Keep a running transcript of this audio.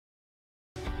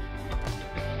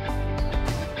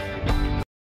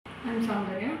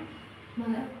Soundarya.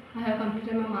 I have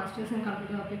completed my Masters in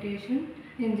Computer Application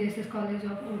in JSS College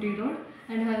of OT Road,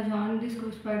 and I have joined the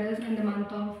QSpiders in the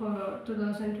month of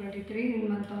 2023 in the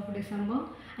month of December,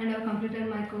 and I have completed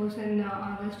my course in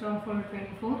August of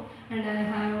 24, and I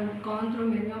have gone through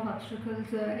many of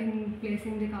obstacles in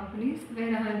placing the companies where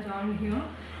I have joined here,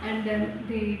 and then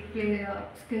the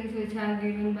skills which I have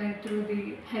given by through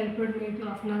the helped me to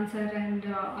Afnan sir and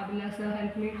Abhilash sir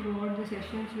helped me throughout the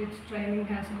sessions which training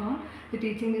has gone. The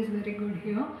teaching is very good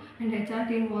here, and HR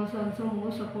team was also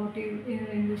more supportive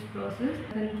in this process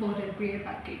than for LPA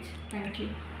package. Thank you.